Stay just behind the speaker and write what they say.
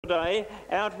Day.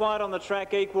 Out wide on the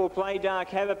track, Equal Play. Dark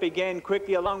Habit began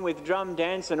quickly along with Drum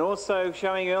Dance, and also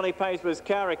showing early pace was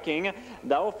Cara King.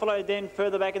 They were followed then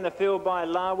further back in the field by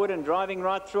Larwood, and driving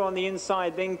right through on the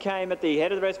inside then came at the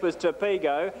head of the rest was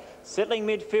Torpego. Settling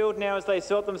midfield now as they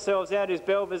sort themselves out is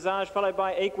Belle Visage, followed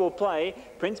by Equal Play.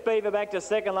 Prince Beaver back to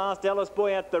second last, Alice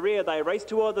Boy at the rear. They race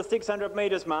toward the 600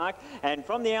 metres mark, and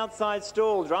from the outside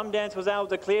stall, Drum Dance was able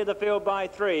to clear the field by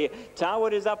 3.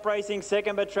 Tarwood is up racing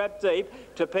second but trapped deep.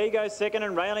 Torpego second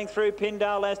and railing through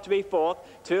Pindale as to be fourth.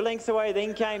 2 lengths away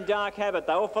then came Dark Habit.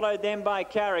 They were followed then by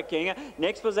Cara King.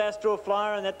 Next was Astral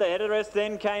Flyer, and at the head of the rest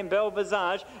then came Belle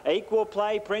Visage. Equal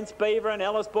Play, Prince Beaver and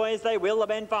Alice Boy as they wheel the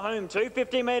bend for home.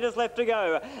 250 metres left to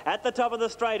go. At the top of the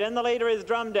straight, and the leader is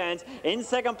Drum Dance. In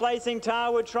second placing,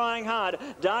 Tarwood trying hard.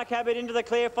 Dark Habit into the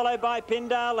clear, followed by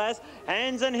Pindale Lass.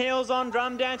 Hands and heels on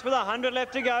Drum Dance with 100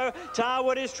 left to go.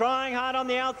 Tarwood is trying hard on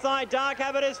the outside. Dark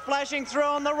Habit is flashing through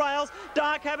on the rails.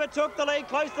 Dark Habit took the lead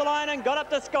close to the line and got up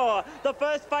to score. The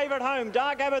first favourite home,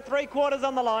 Dark Habit 3/4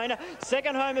 on the line.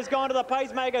 Second home has gone to the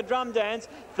pacemaker Drum Dance.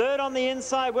 Third on the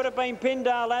inside would have been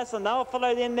Pindale Lass, and they'll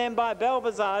followed in then by Belle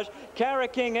Visage. Cara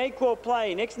King, Equal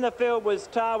Play. Next in the field was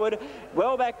Tarwood.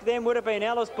 Well back then would have been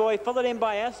Alice Boy, followed in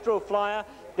by Astral Flyer,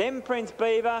 then Prince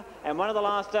Beaver, and one of the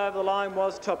last over the line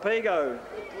was Torpego.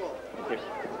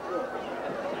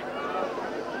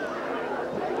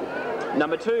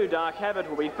 Number 2, Dark Habit,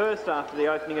 will be first after the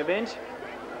opening event.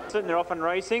 They're off and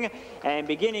racing, and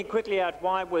beginning quickly out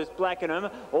wide was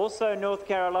Blackenham. Also North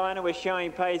Carolina was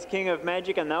showing pace, King of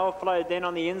Magic, and they were followed then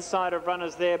on the inside of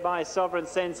runners there by Sovereign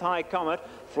Sense, High Comet.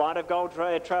 Flight of Gold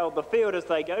trailed the field as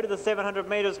they go to the 700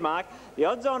 metres mark. The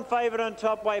odds-on favourite on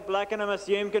top weight, Blackenham,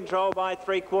 assumed control by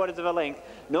 3/4 of a length.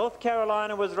 North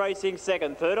Carolina was racing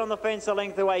second. Third on the fence, a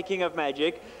length away, King of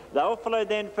Magic. They were followed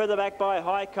then further back by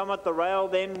High Comet. The rail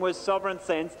then was Sovereign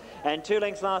Sense, and 2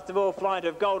 lengths last of all, Flight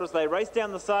of Gold, as they raced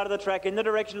down the side of the track in the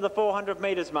direction of the 400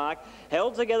 metres mark.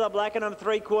 Held together, Blackenham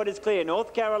 3/4 clear.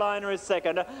 North Carolina is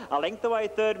second. A length away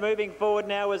third, moving forward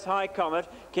now was High Comet.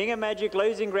 King of Magic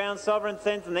losing ground, Sovereign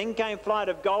Sense, and then came Flight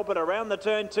of Gold, but around the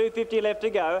turn, 250 left to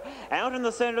go. Out in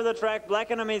the centre of the track,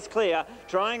 Blackenham is clear.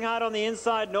 Trying hard on the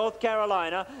inside, North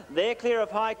Carolina. They're clear of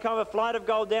High Comet. Flight of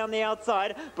Gold down the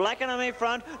outside. Blackenham in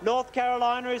front. North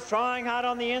Carolina is trying hard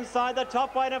on the inside. The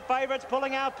top weight of favourites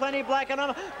pulling out plenty.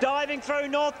 Blackenham diving through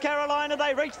North Carolina.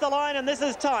 They reach the line, and this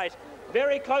is tight.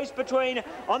 Very close between,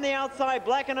 on the outside,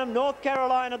 Blackenham, North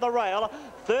Carolina, the rail.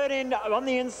 Third in on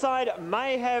the inside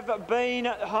may have been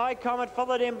High Comet,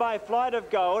 followed in by Flight of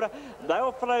Gold. They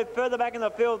will follow further back in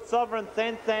the field, Sovereign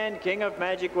Sense, and King of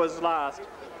Magic was last.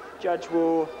 Judge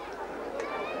will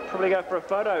probably go for a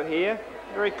photo here.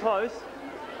 Very close.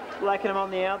 Blackenham on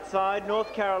the outside.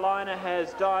 North Carolina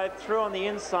has dived through on the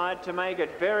inside to make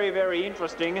it very, very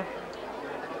interesting.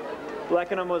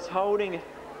 Blackenham was holding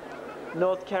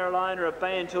North Carolina at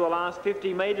bay until the last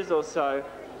 50 metres or so,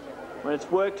 when it's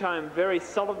worked home very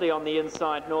solidly on the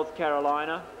inside, North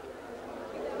Carolina.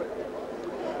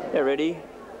 They're ready.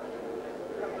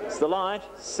 It's the light,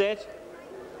 set.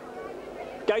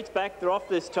 Gates back, they're off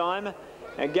this time.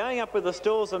 And going up with the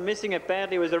stalls and missing it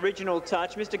badly was Original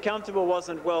Touch. Mr. Comfortable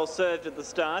wasn't well served at the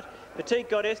start. Petite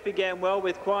Goddess began well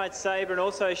with Quiet Sabre, and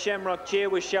also Shamrock Cheer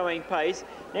was showing pace.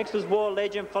 Next was War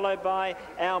Legend, followed by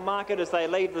Our Market as they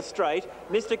leave the straight.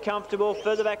 Mr. Comfortable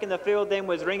further back in the field then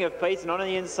was Ring of Peace, and on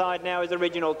the inside now is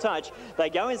Original Touch. They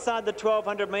go inside the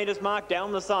 1200 metres mark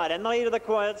down the side, and the lead of the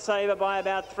Quiet Sabre by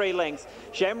about 3 lengths.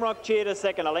 Shamrock Cheer to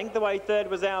second. A length away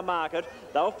third was Our Market.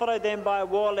 They'll follow then by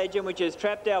War Legend, which has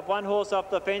trapped out one horse off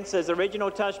the fence as Original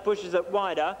Touch pushes it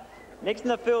wider. Next in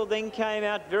the field then came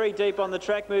out very deep on the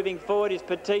track. Moving forward is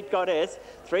Petite Goddess.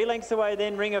 3 lengths away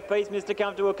then Ring of Peace, Mr.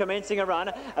 Comfortable commencing a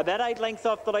run. About 8 lengths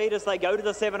off the lead as they go to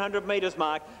the 700 metres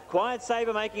mark. Quiet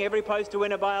Sabre making every post to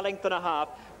winner by a length and a half.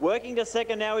 Working to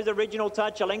second now is Original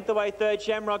Touch. A length away third,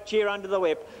 Shamrock Cheer under the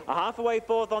whip. A half away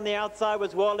fourth on the outside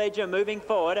was War Legend moving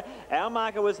forward. Our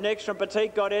Marker was next from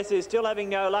Petite Goddess, who's still having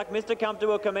no luck. Mr.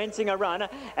 Comfortable commencing a run,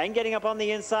 and getting up on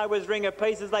the inside was Ring of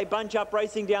Peace as they bunch up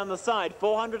racing down the side.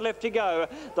 400 left to go.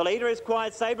 The leader is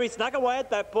Quiet Sabre. He snuck away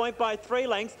at that point by 3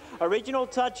 lengths. Original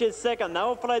Touch is second. They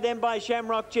will follow then by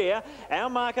Shamrock Cheer. Our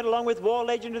Market along with War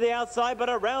Legend to the outside, but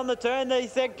around the turn he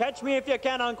said, catch me if you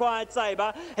can on Quiet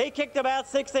Sabre. He kicked about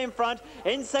 6 in front.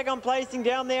 In second placing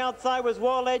down the outside was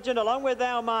War Legend along with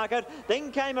Our Market.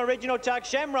 Then came Original Touch,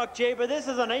 Shamrock Cheer, but this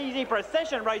is an easy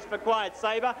procession race for Quiet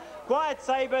Sabre. Quiet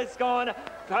Sabre's gone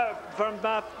from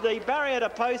the barrier to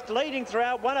post, leading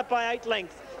throughout, won it by 8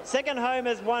 lengths. Second home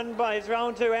is won by his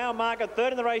own to Our Market.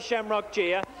 Third in the race, Shamrock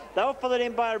Cheer. They were followed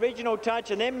in by Original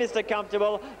Touch and then Mr.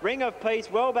 Comfortable. Ring of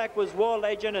Peace. Well back was War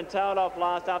Legend and tailed off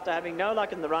last after having no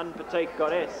luck in the run. Petite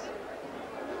Goddess.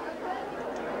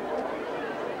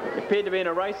 It appeared to be in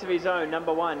a race of his own.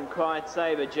 Number 1, Quiet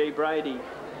Sabre, G. Brady.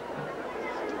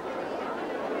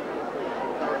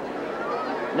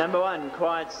 Number 1,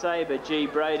 Quiet Sabre, G.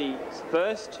 Brady.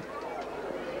 First.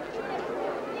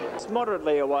 It's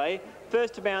moderately away.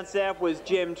 First to bounce out was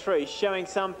Gem Tree, showing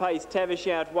some pace. Tavish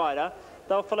out wider.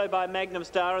 They'll followed by Magnum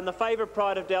Star, and the favourite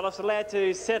Pride of Dallas, allowed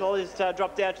to settle, is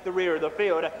dropped out to the rear of the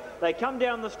field. They come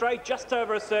down the straight, just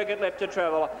over a circuit left to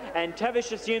travel, and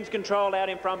Tavish assumes control out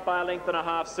in front by a length and a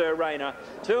half, Sir Rayner.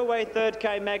 2 away, third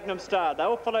came Magnum Star. They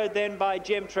were followed then by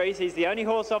Gem Trees. He's the only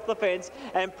horse off the fence,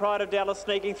 and Pride of Dallas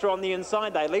sneaking through on the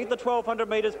inside. They lead the 1,200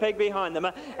 metres peg behind them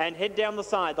and head down the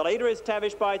side. The leader is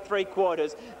Tavish by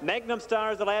 3/4. Magnum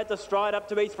Star is allowed to stride up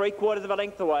to be 3/4 of a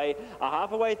length away. A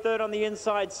half away third on the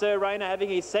inside, Sir Rayner, having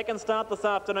his second start this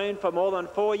afternoon for more than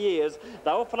 4 years.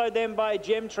 They were followed then by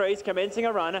Gem Trees, commencing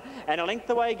a run, and a length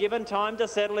away, given time to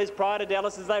settle, is Pride of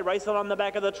Dallas as they race along the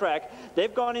back of the track.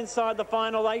 They've gone inside the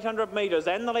final 800 metres,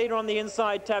 and the leader on the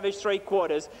inside, Tavish,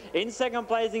 3/4. In second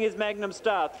placing is Magnum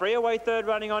Star. 3 away third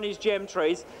running on his Gem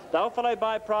Trees. They were followed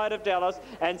by Pride of Dallas,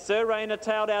 and Sir Rayner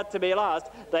tailed out to be last.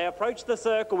 They approach the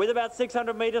circle with about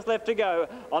 600 metres left to go.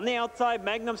 On the outside,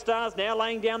 Magnum Star's now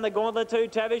laying down the gauntlet to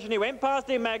Tavish, and he went past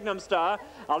him, Magnum Star.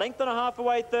 A length and a half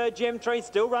away third, Gem Tree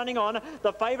still running on.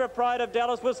 The favourite Pride of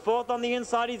Dallas was fourth on the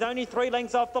inside. He's only 3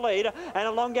 lengths off the lead, and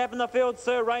a long gap in the field,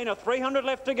 Sir Rayner. 300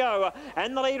 left to go,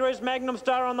 and the leader is Magnum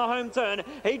Star on the home turn.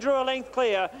 He drew a length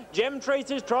clear. Gem Tree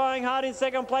is trying hard in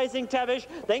second placing, Tavish.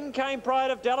 Then came Pride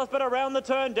of Dallas, but around the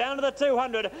turn down to the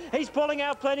 200. He's pulling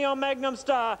out plenty on Magnum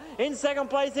Star. In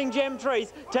second placing, Gem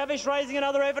Trees. Tavish raising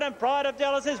another effort, and Pride of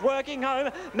Dallas is working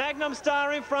home. Magnum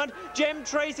Star in front. Gem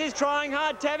Trees is trying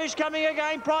hard. Tavish coming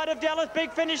again. Pride of Dallas,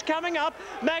 big finish coming up.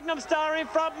 Magnum Star in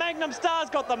front. Magnum Star's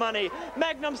got the money.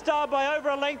 Magnum Star by over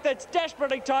a length. That's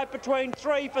desperately tight between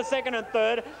 3 for second and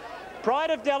third. Pride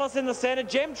of Dallas in the centre.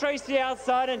 Gem Trees to the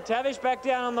outside, and Tavish back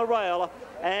down on the rail.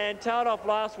 And tailed off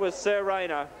last was Sir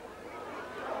Rayner.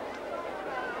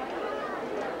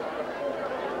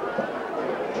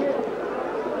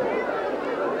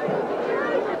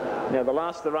 Now the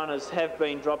last of the runners have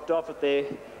been dropped off at there,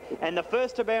 and the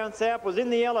first to bounce out was in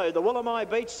the yellow, the Woolamai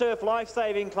Beach Surf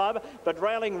Life-Saving Club, but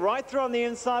railing right through on the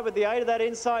inside with the aid of that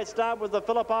inside start was the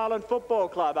Phillip Island Football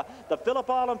Club. The Phillip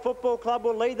Island Football Club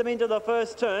will lead them into the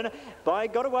first turn.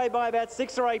 Got away by about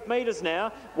 6 or 8 metres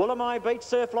now. Woolamai Beach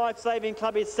Surf Life-Saving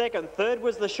Club is second. Third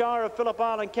was the Shire of Phillip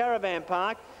Island Caravan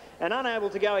Park. And unable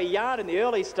to go a yard in the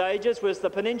early stages was the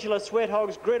Peninsula Sweat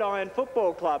Hogs Gridiron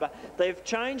Football Club. They've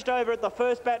changed over at the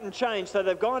first baton change, so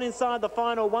they've gone inside the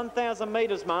final 1,000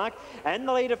 metres mark, and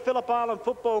the leader, Phillip Island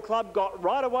Football Club, got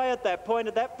right away at that point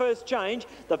at that first change.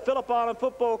 The Phillip Island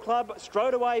Football Club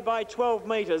strode away by 12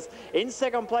 metres. In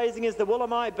second placing is the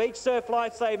Woolamai Beach Surf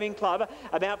Life-Saving Club.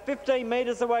 About 15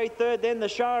 metres away third, then the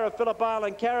Shire of Phillip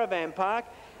Island Caravan Park.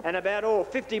 And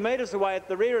about 50 metres away at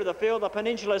the rear of the field, the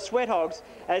Peninsula Sweat Hogs,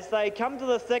 as they come to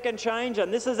the second change,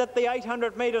 and this is at the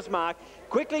 800 metres mark.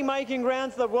 Quickly making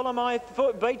grounds, the Woolamai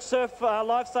Beach Surf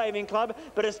Life-Saving Club,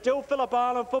 but it's still Phillip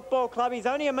Island Football Club. He's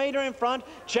only a metre in front.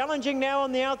 Challenging now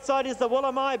on the outside is the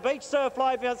Woolamai Beach Surf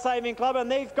Life-Saving Club, and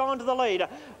they've gone to the lead.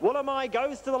 Woolamai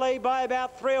goes to the lead by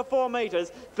about 3 or 4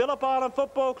 metres. Phillip Island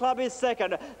Football Club is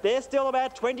second. They're still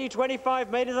about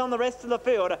 20-25 metres on the rest of the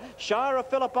field. Shire of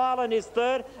Phillip Island is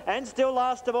third, and still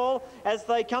last of all, as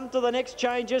they come to the next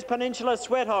changes, Peninsula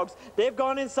Sweat Hogs. They've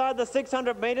gone inside the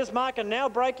 600 metres mark, and now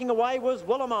breaking away was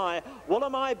Woolamai.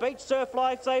 Woolamai Beach Surf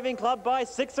Life-Saving Club by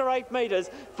 6 or 8 metres.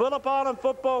 Phillip Island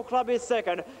Football Club is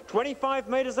second. 25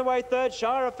 metres away third,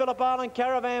 Shire of Phillip Island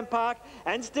Caravan Park,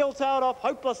 and still tailed off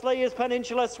hopelessly is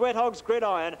Peninsula Sweat Hogs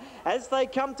Gridiron. As they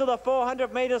come to the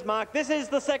 400 metres mark, this is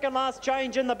the second last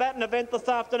change in the baton event this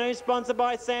afternoon, sponsored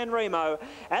by San Remo.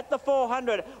 At the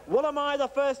 400, Woolamai the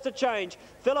first to change.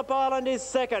 Phillip Island is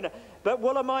second, but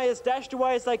Woolamai is dashed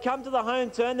away as they come to the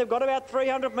home turn. They've got about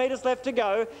 300 metres left to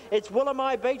go. It's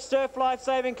Woolamai Beach Surf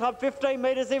Life-Saving Club 15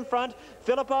 metres in front.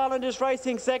 Phillip Island is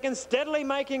racing second, steadily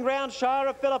making ground, Shire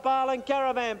of Phillip Island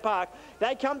Caravan Park.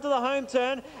 They come to the home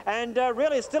turn, and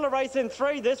really it's still a race in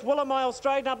 3. This Woolamai will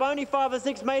straighten up only 5 or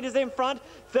 6 metres in front.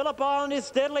 Phillip Island is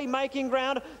steadily making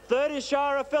ground. Third is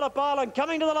Shire of Phillip Island,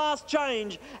 coming to the last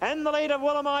change, and the leader,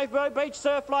 Woolamai Beach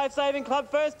Surf Life-Saving Club,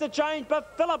 first to change,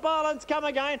 but Phillip Island's come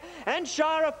again, and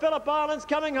Shire Phillip Island's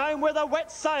coming home with a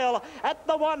wet sail at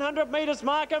the 100 metres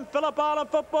mark, and Phillip Island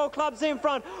Football Club's in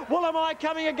front. Woolamai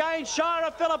coming again.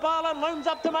 Shire Phillip Island looms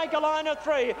up to make a line of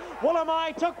 3.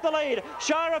 Woolamai took the lead.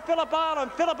 Shire Phillip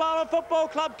Island Football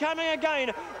Club coming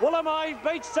again. Woolamai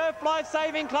beats Surf Life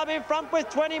Saving Club in front with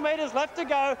 20 metres left to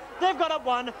go. They've got it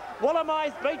won.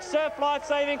 Woolamai's beat Surf Life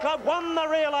Saving Club, won the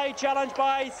relay challenge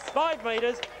by 5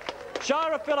 metres.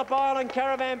 Shire Phillip Island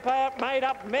Caravan Park made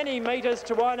up many metres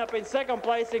to wind up in second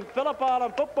placing. Phillip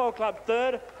Island Football Club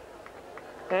third,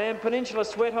 and Peninsula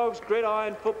Sweat Hogs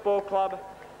Gridiron Football Club,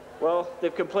 well,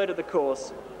 they've completed the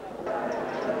course.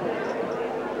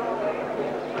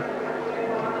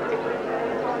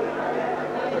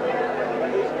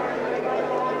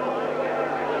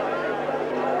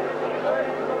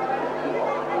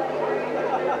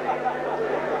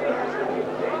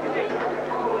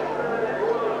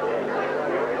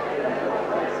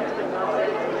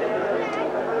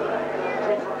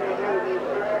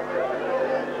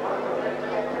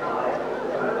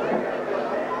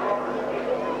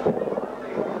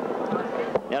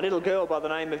 A little girl by the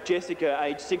name of Jessica,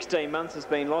 aged 16 months, has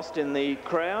been lost in the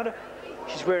crowd.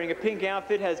 She's wearing a pink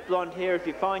outfit, has blonde hair. If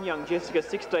you find young Jessica,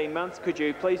 16 months, could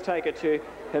you please take her to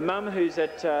her mum, who's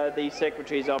at the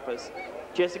Secretary's office.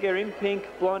 Jessica in pink,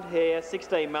 blonde hair,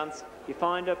 16 months. If you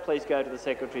find her, please go to the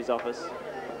Secretary's office.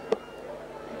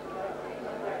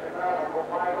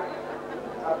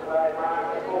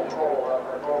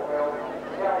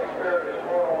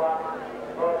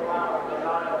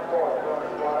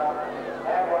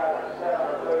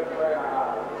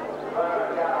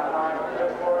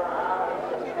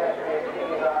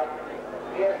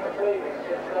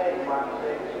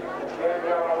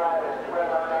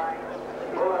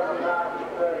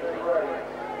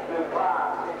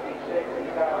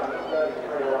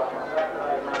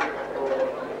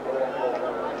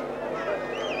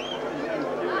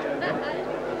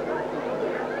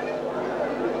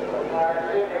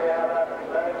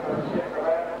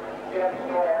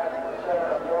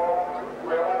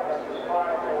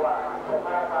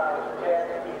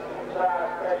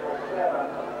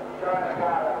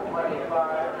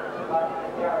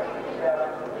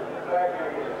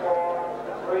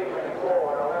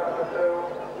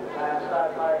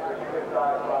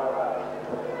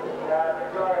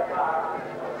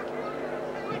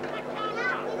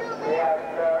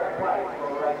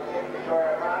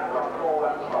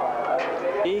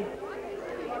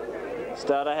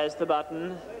 Starter has the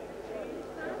button.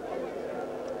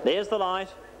 There's the light.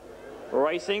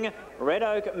 Racing. Red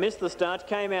Oak missed the start,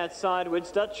 came out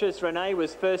sideways. Duchess Renee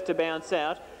was first to bounce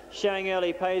out. Showing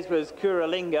early pace was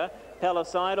Kuralinga.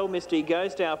 Palisadal, Misty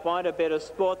Ghost out wide, a better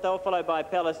sport. They were followed by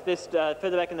Palace Vista,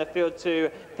 further back in the field to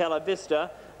Pala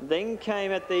Vista. Then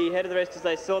came at the head of the rest as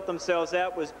they sort themselves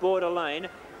out was Border Lane.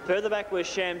 Further back was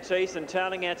Shamtease, and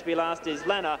tailing out to be last is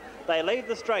Lana. They leave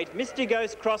the straight. Misty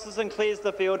Ghost crosses and clears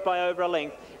the field by over a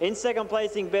length. In second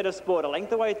placing, Better Sport. A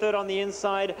length away third on the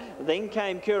inside. Then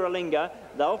came Kuralinga.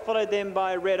 They'll follow them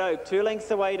by Red Oak. 2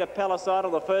 lengths away to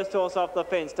Palisadal, the first horse off the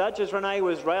fence. Duchess Renee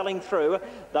was railing through.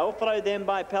 They'll follow them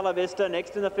by Pala Vista.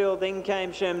 Next in the field, then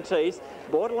came Shamtease.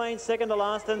 Border Lane second to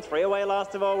last, and 3 away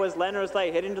last of all was Lana as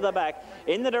they head into the back.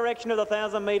 In the direction of the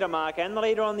 1,000-metre mark, and the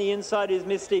leader on the inside is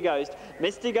Misty Ghost.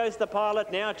 Misty Ghost, the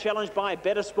pilot, now challenged by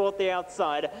Better Sport, the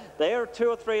outside. They are 2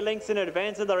 or 3 lengths in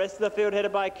advance of the rest of the field,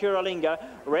 headed by Kuralinga.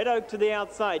 Red Oak to the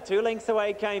outside. 2 lengths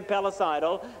away came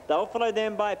Palisadal. They'll follow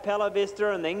them by Pala Vista,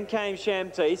 and then came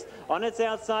Shamtease. On its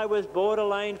outside was Border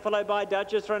Lane, followed by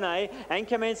Duchess Renee, and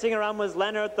commencing a run was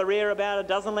Lana at the rear, about a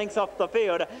dozen lengths off the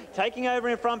field. Taking over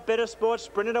in front, Better Sport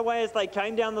sprinted away as they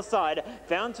came down the side.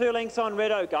 Found 2 lengths on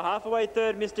Red Oak. A half-away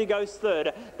third, Misty Ghost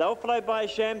third. They'll followed by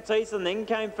Shamtease, and then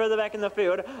came further back in the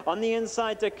field. On the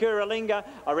inside to Kuralinga.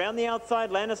 Around the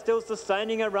outside, Lana still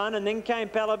sustaining a run, and then came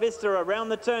Pala Vista around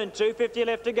the turn. 250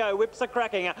 left to go. Whips are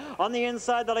cracking. On the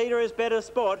inside, the leader is Better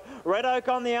Sport. Red Oak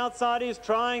on the outside is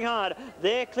trying hard.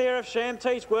 They're clear of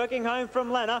Shamtease, working home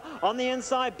from Lana. On the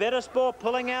inside, Better Sport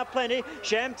pulling out plenty.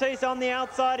 Shamtease on the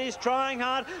outside is trying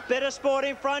hard. Better Sport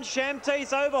in front.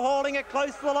 Shamtease overhauling it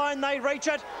close to the line. They reach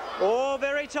it. Oh,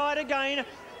 very tight again.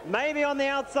 Maybe on the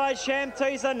outside,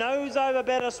 Shamtease a nose over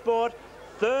Better Sport.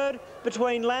 Third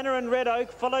between Lana and Red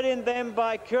Oak, followed in them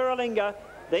by Kuralinga.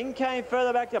 Then came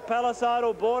further back to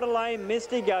Palisadal, Border Lane,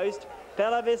 Misty Ghost.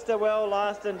 Pala Vista well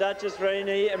last, and Duchess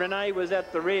Renee was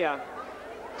at the rear.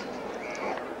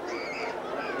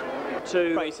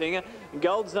 To racing,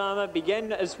 Gold's Armour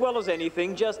began as well as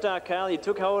anything. Just Arcale, he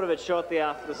took hold of it shortly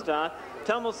after the start.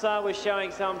 Tumblesar was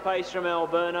showing some pace from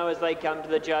Alberno as they come to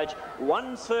the judge.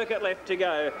 One circuit left to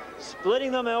go.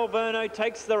 Splitting them, Alberno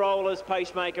takes the role as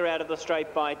pacemaker out of the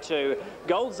straight by 2.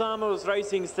 Gold's Armour was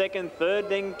racing second. Third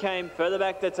then came further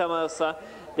back to Tumblesar.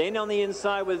 Then on the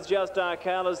inside was Just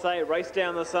Arcale as they raced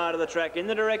down the side of the track in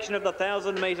the direction of the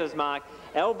 1,000 metres mark.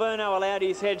 Alberno allowed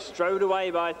his head, strode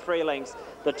away by 3 lengths.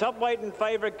 The top weight and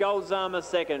favourite Gold's Armour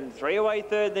second. 3 away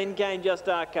third, then came Just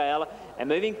Arcale. And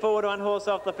moving forward, 1 horse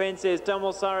off the fence is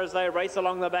Tumblesar as they race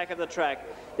along the back of the track.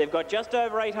 They've got just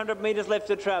over 800 metres left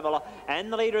to travel,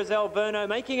 and the leader is Alberno,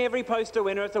 making every post a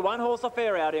winner. It's a 1 horse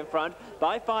affair out in front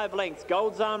by 5 lengths.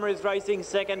 Gold's Armour is racing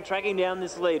second, tracking down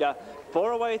this leader.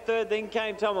 4 away third, then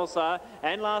came Tumblesar,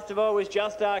 and last of all was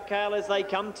Just Arcale as they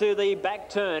come to the back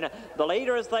turn. The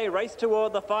leader as they race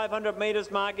toward the 500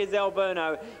 metres mark is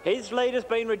Alberno. His lead has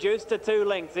been reduced to 2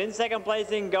 lengths. In second place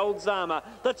in Gold's Armour.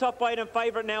 The top weight and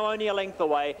favourite now only a length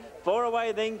away. 4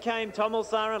 away then came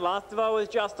Tumblesar, and last of all was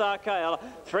Just Arcale.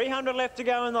 300 left to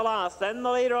go in the last, and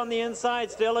the leader on the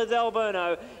inside still is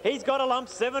Alberno. He's got a lump,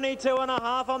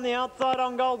 72.5 on the outside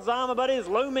on Gold's Armour, but is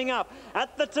looming up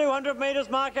at the 200 metres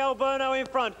mark. Alberno in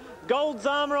front. Gold's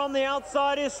Armour on the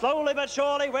outside is slowly but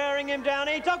surely wearing him down.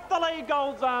 He took the lead,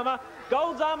 Gold's Armour.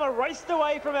 Gold's Armour raced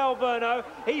away from Alberno.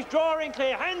 He's drawing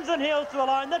clear, hands and heels to the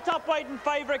line. The top weight and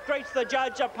favourite greets the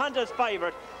judge, a punter's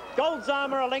favourite. Gold's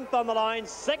Armour a length on the line.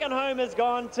 Second home has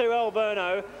gone to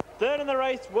Alberno. Third in the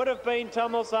race would have been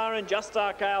Tumblesar and Just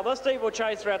Arcale, the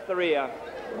steeplechaser at the rear.